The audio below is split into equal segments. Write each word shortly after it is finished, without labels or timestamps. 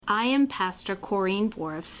I am Pastor Corrine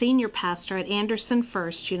Borff, Senior Pastor at Anderson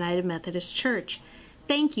First United Methodist Church.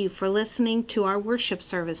 Thank you for listening to our worship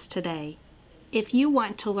service today. If you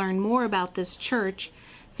want to learn more about this church,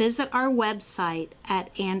 visit our website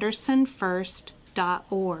at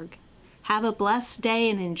andersonfirst.org. Have a blessed day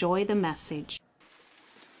and enjoy the message.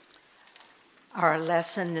 Our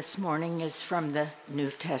lesson this morning is from the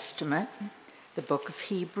New Testament, the book of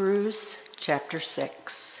Hebrews, chapter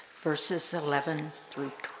 6, verses 11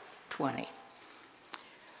 through 20.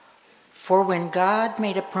 For when God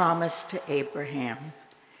made a promise to Abraham,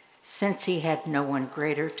 since he had no one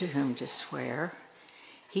greater to whom to swear,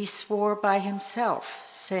 he swore by himself,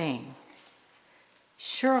 saying,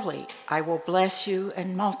 "Surely I will bless you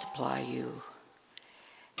and multiply you."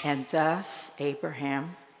 And thus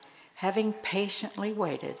Abraham, having patiently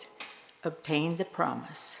waited, obtained the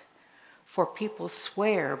promise. For people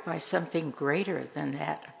swear by something greater than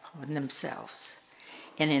that upon themselves.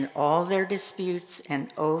 And in all their disputes,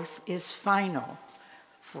 an oath is final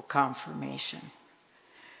for confirmation.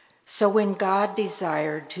 So when God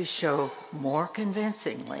desired to show more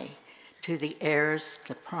convincingly to the heirs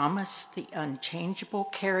the promise, the unchangeable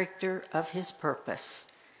character of his purpose,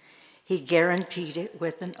 he guaranteed it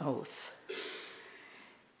with an oath,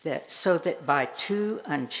 so that by two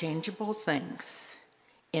unchangeable things,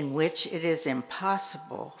 in which it is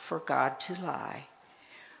impossible for God to lie,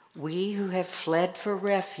 we who have fled for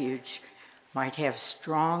refuge might have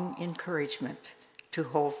strong encouragement to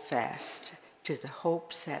hold fast to the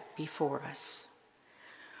hope set before us.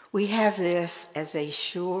 We have this as a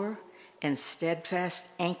sure and steadfast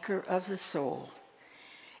anchor of the soul,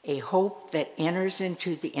 a hope that enters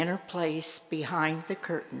into the inner place behind the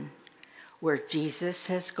curtain, where Jesus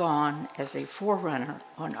has gone as a forerunner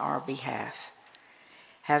on our behalf,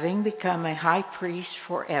 having become a high priest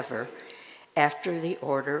forever after the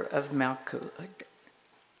order of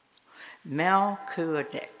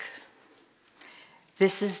Melchizedek.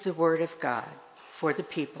 This is the word of God for the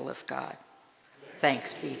people of God.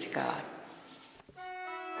 Thanks be to God.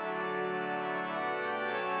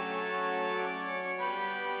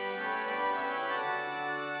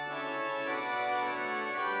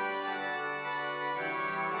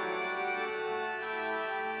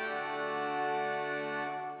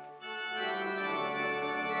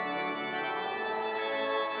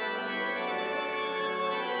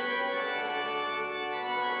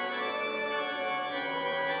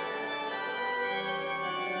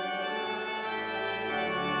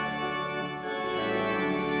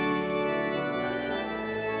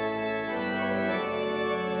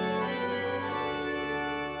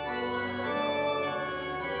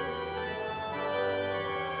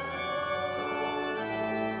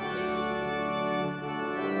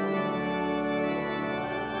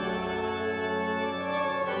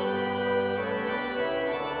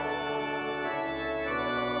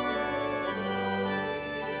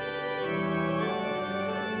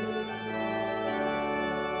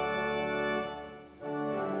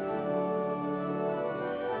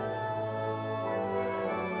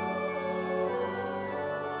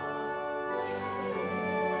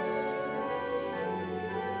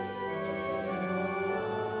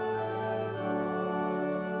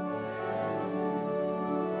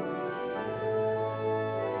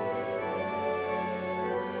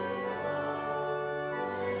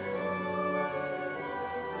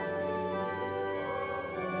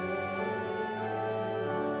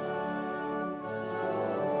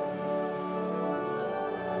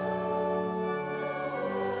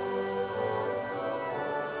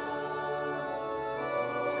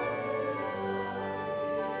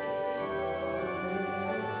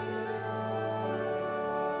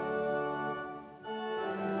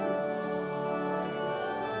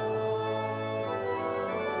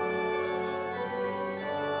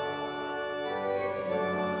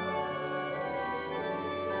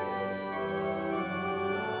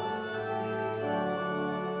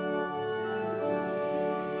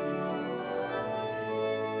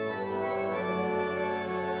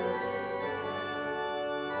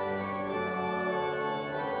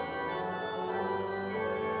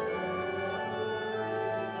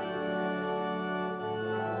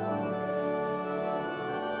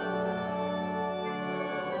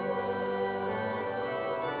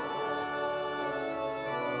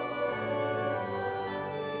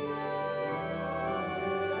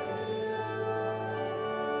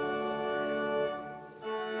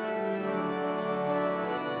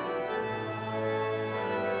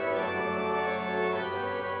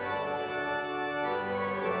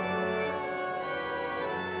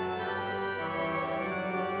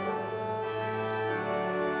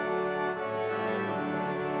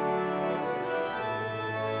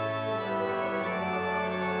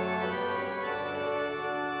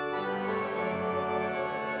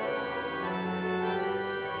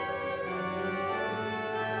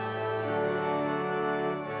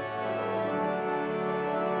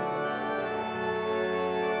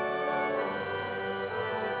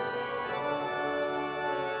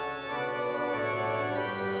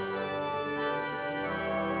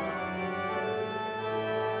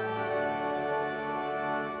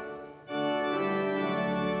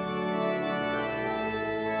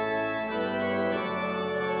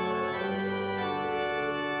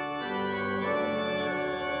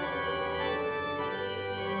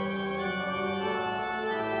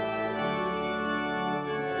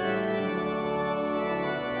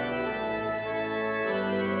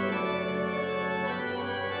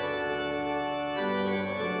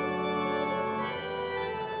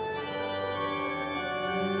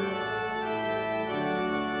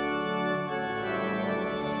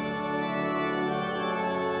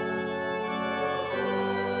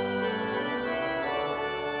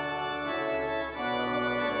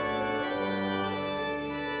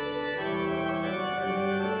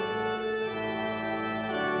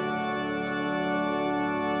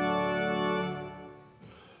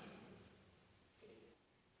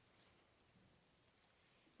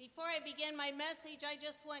 Before I begin my message, I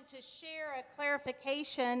just want to share a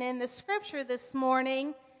clarification in the scripture this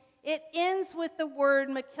morning. It ends with the word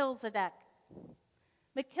Melchizedek.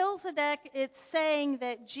 Melchizedek, it's saying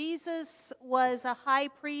that Jesus was a high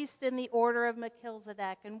priest in the order of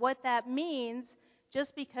Melchizedek. And what that means,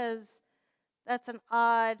 just because that's an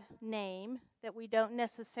odd name that we don't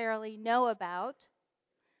necessarily know about,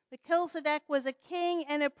 Melchizedek was a king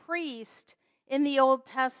and a priest in the Old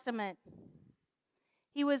Testament.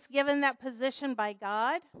 He was given that position by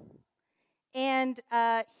God, and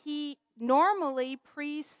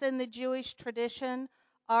priests in the Jewish tradition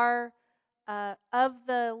are of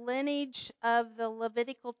the lineage of the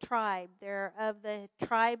Levitical tribe. They're of the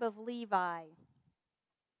tribe of Levi.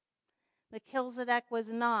 Melchizedek was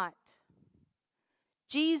not.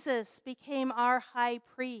 Jesus became our high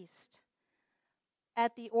priest.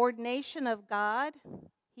 At the ordination of God,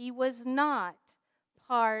 he was not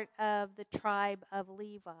part of the tribe of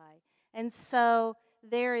Levi. And so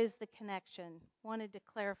there is the connection. Wanted to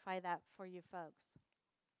clarify that for you folks.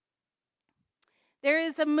 There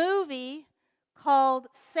is a movie called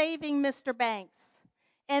Saving Mr. Banks.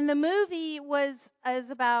 And the movie is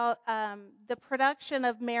about the production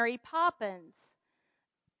of Mary Poppins,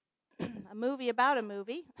 a movie about a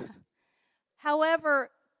movie. However,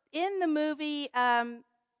 in the movie,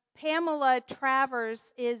 Pamela Travers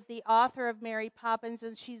is the author of Mary Poppins,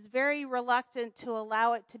 and she's very reluctant to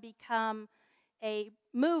allow it to become a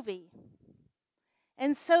movie.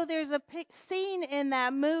 And so there's a scene in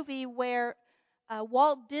that movie where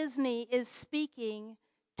Walt Disney is speaking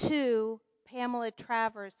to Pamela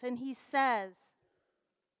Travers, and he says,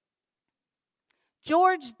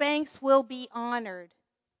 George Banks will be honored.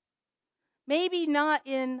 Maybe not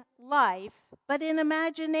in life, but in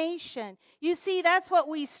imagination. You see, that's what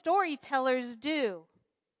we storytellers do.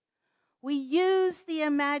 We use the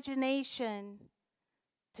imagination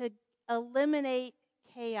to eliminate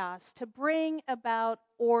chaos, to bring about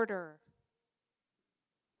order.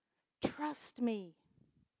 Trust me.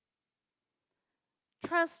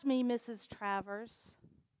 Trust me, Mrs. Travers.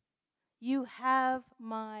 You have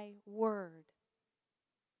my word.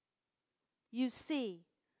 You see,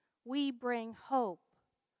 we bring hope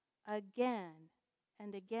again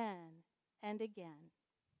and again and again.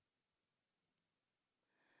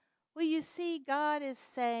 Well, you see, God is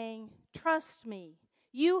saying, trust me,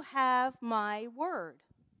 you have my word.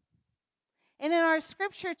 And in our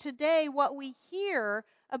scripture today, what we hear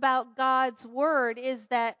about God's word is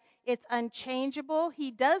that it's unchangeable,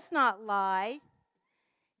 he does not lie,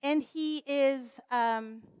 and he is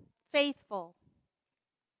faithful,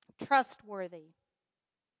 trustworthy.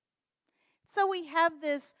 So we have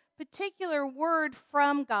this particular word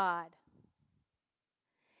from God.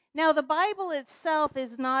 Now, the Bible itself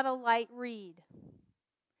is not a light read.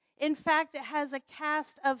 In fact, it has a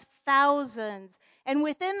cast of thousands. And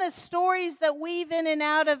within the stories that weave in and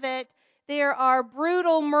out of it, there are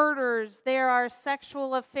brutal murders, there are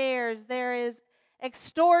sexual affairs, there is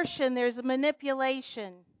extortion, there's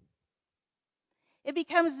manipulation. It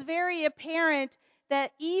becomes very apparent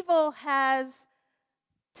that evil has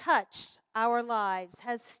touched our lives,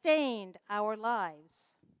 has stained our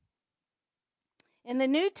lives. In the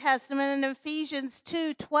New Testament, in Ephesians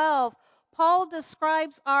 2:12, Paul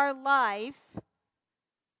describes our life.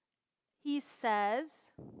 He says,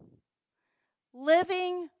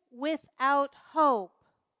 living without hope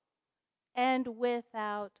and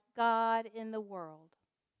without God in the world.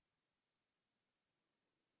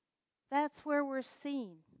 That's where we're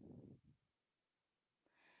seen.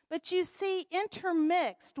 But you see,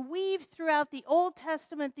 intermixed, weaved throughout the Old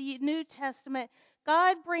Testament, the New Testament,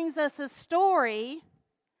 God brings us a story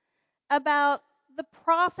about the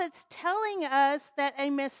prophets telling us that a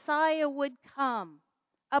Messiah would come,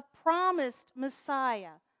 a promised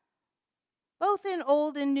Messiah, both in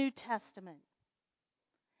Old and New Testament.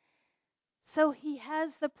 So he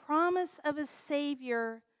has the promise of a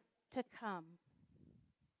Savior to come.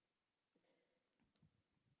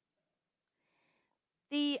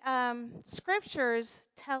 The scriptures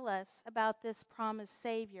tell us about this promised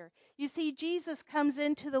Savior. You see, Jesus comes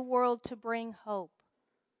into the world to bring hope,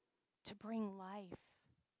 to bring life.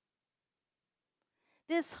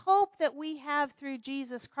 This hope that we have through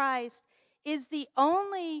Jesus Christ is the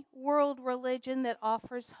only world religion that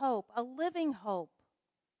offers hope, a living hope.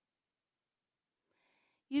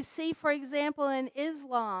 You see, for example, in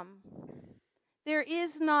Islam, there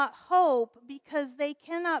is not hope because they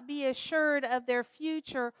cannot be assured of their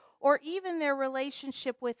future or even their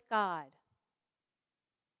relationship with God.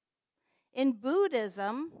 In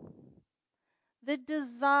Buddhism, the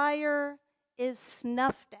desire is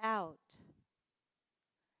snuffed out.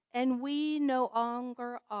 And we no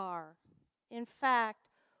longer are. In fact,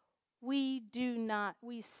 we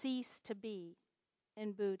cease to be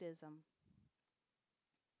in Buddhism.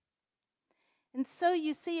 And so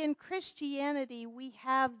you see, in Christianity, we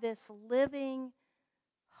have this living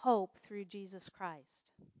hope through Jesus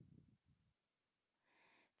Christ.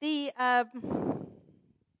 The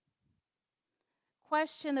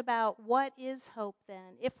question about what is hope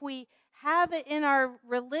then? If we have it in our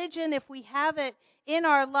religion, if we have it in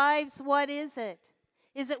our lives, what is it?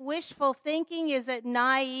 Is it wishful thinking? Is it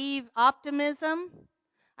naive optimism?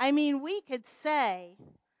 I mean, we could say,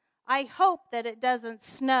 I hope that it doesn't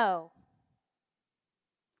snow.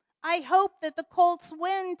 I hope that the Colts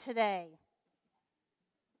win today.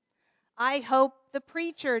 I hope the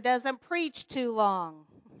preacher doesn't preach too long.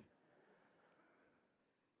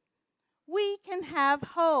 We can have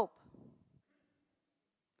hope.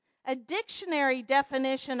 A dictionary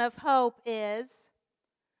definition of hope is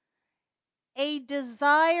a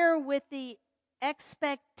desire with the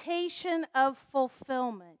expectation of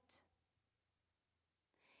fulfillment.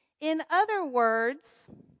 In other words,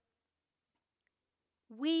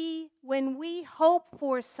 when we hope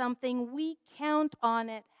for something, we count on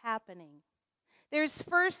it happening. There's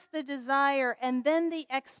first the desire and then the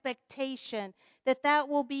expectation that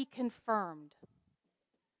will be confirmed.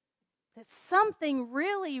 That something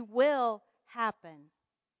really will happen.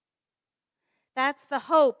 That's the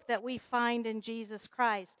hope that we find in Jesus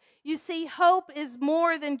Christ. You see, hope is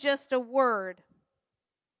more than just a word.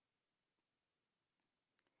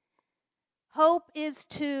 Hope is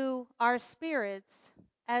to our spirits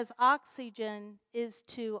as oxygen is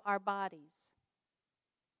to our bodies.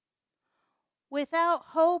 Without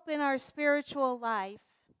hope in our spiritual life,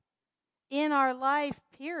 in our life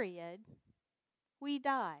period, we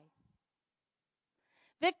die.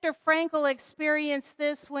 Viktor Frankl experienced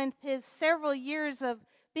this with his several years of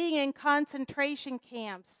being in concentration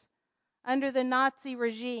camps under the Nazi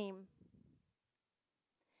regime.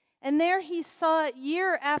 And there he saw it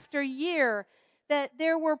year after year that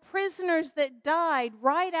there were prisoners that died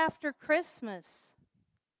right after Christmas.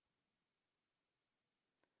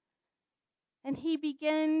 And he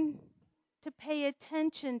began to pay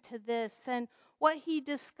attention to this, and what he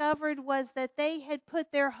discovered was that they had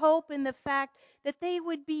put their hope in the fact that they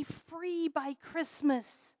would be free by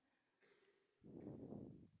Christmas.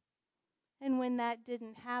 And when that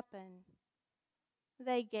didn't happen,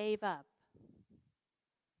 they gave up.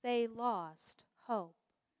 They lost hope.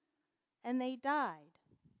 And they died.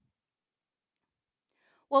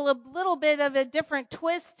 Well, a little bit of a different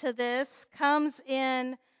twist to this comes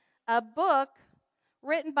in a book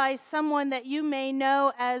written by someone that you may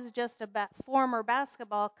know as just a former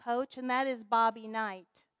basketball coach, and that is Bobby Knight.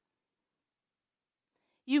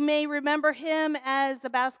 You may remember him as the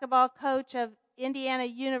basketball coach of Indiana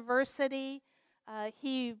University.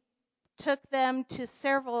 He took them to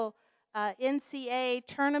several NCAA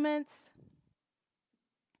tournaments.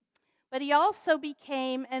 But he also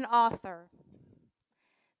became an author.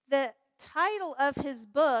 The title of his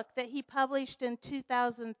book that he published in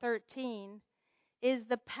 2013 is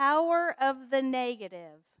The Power of the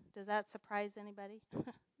Negative. Does that surprise anybody?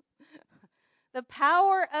 The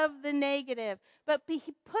Power of the Negative. But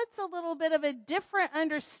he puts a little bit of a different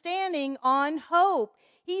understanding on hope.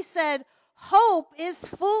 He said, hope is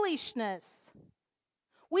foolishness.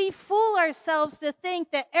 We fool ourselves to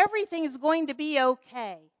think that everything is going to be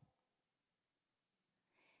okay.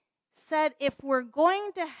 Said if we're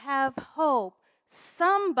going to have hope,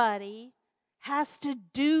 somebody has to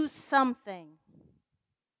do something.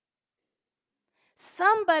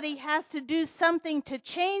 Somebody has to do something to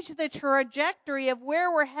change the trajectory of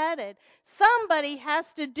where we're headed. Somebody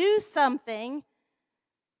has to do something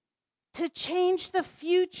to change the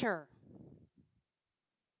future.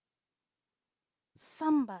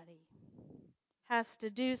 Somebody has to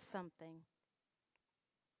do something.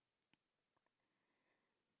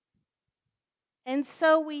 And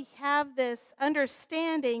so we have this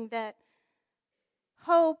understanding that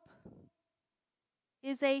hope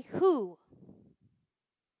is a who.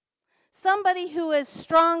 Somebody who is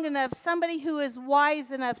strong enough, somebody who is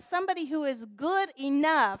wise enough, somebody who is good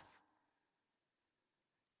enough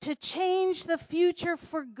to change the future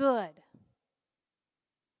for good,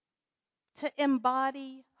 to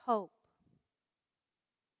embody hope.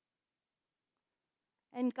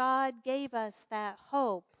 And God gave us that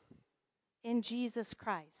hope in Jesus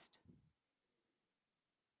Christ.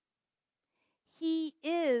 He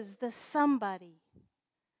is the somebody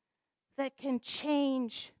that can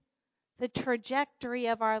change the trajectory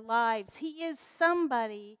of our lives. He is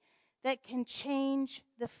somebody that can change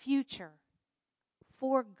the future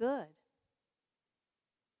for good.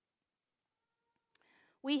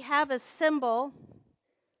 We have a symbol,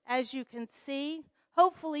 as you can see.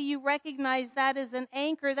 Hopefully you recognize that as an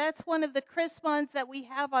anchor. That's one of the Chrismons that we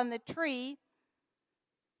have on the tree.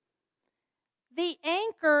 The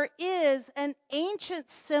anchor is an ancient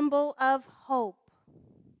symbol of hope.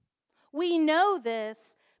 We know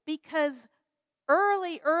this because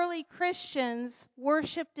early Christians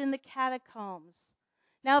worshiped in the catacombs.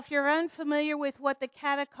 Now, if you're unfamiliar with what the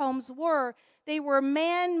catacombs were, they were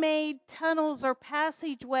man-made tunnels or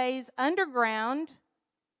passageways underground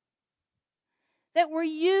that were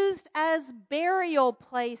used as burial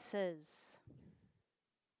places.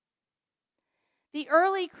 The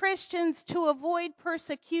early Christians, to avoid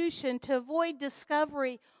persecution, to avoid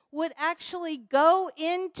discovery, would actually go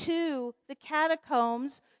into the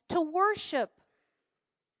catacombs to worship.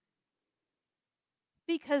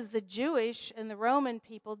 Because the Jewish and the Roman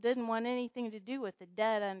people didn't want anything to do with the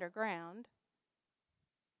dead underground.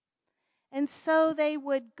 And so they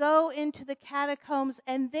would go into the catacombs,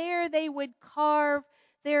 and there they would carve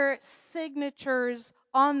their signatures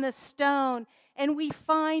on the stone. And we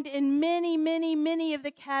find in many of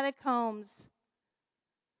the catacombs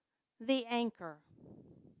the anchor.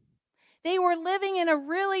 They were living in a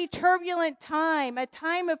really turbulent time, a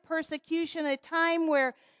time of persecution, a time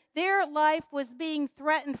where their life was being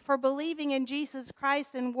threatened for believing in Jesus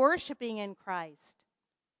Christ and worshiping in Christ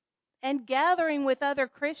and gathering with other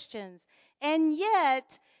Christians. And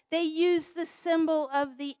yet, they used the symbol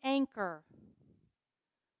of the anchor.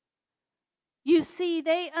 You see,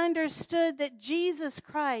 they understood that Jesus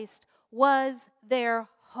Christ was their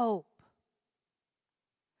hope.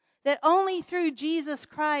 That only through Jesus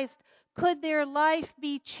Christ could their life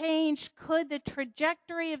be changed, could the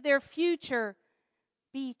trajectory of their future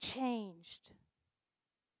be changed.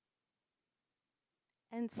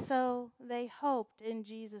 And so they hoped in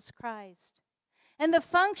Jesus Christ. And the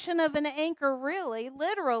function of an anchor really,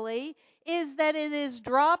 literally, is that it is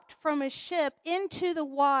dropped from a ship into the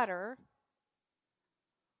water,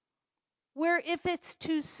 where if it's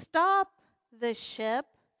to stop the ship,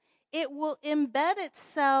 it will embed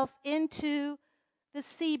itself into the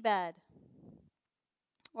seabed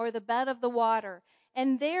or the bed of the water.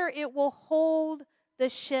 And there it will hold the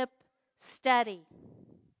ship steady.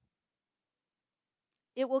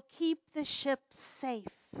 It will keep the ship safe.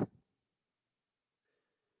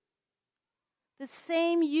 The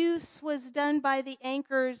same use was done by the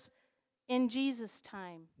anchors in Jesus'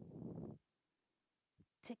 time.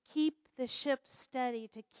 To keep the ship steady,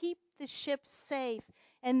 to keep the ship safe.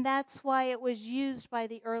 And that's why it was used by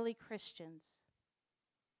the early Christians.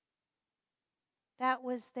 That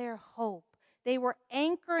was their hope. They were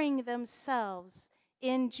anchoring themselves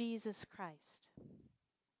in Jesus Christ.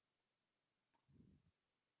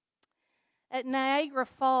 At Niagara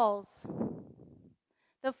Falls,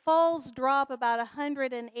 the falls drop about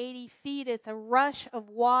 180 feet. It's a rush of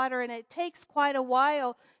water, and it takes quite a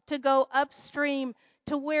while to go upstream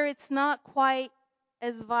to where it's not quite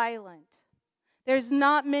as violent. There's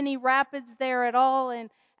not many rapids there at all, and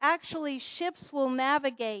actually ships will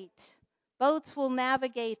navigate, boats will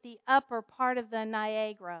navigate the upper part of the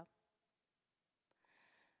Niagara.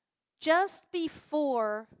 Just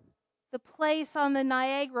before the place on the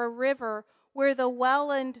Niagara River where the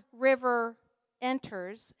Welland River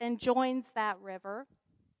enters and joins that river,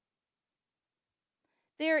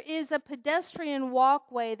 there is a pedestrian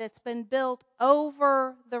walkway that's been built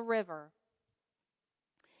over the river.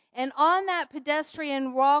 And on that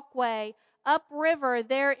pedestrian walkway, upriver,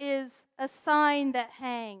 there is a sign that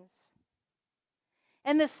hangs.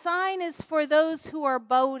 And the sign is for those who are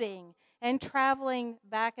boating and traveling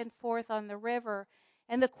back and forth on the river.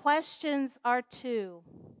 And the questions are two.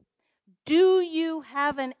 Do you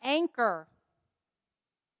have an anchor?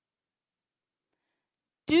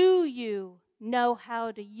 Do you know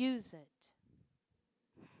how to use it?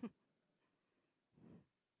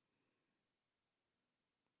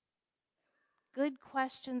 Good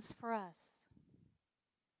questions for us.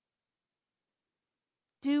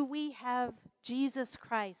 Do we have Jesus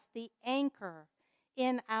Christ, the anchor,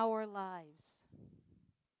 in our lives?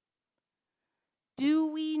 Do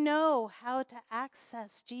we know how to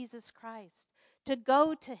access Jesus Christ, to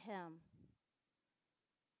go to Him,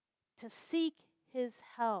 to seek His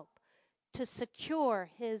help, to secure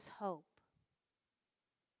His hope?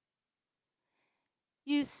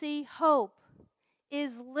 You see, hope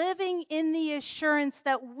is living in the assurance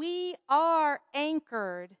that we are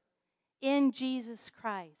anchored in Jesus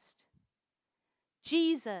Christ.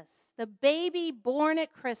 Jesus, the baby born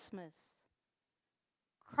at Christmas.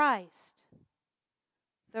 Christ,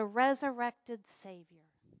 the resurrected Savior.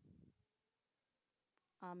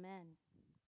 Amen.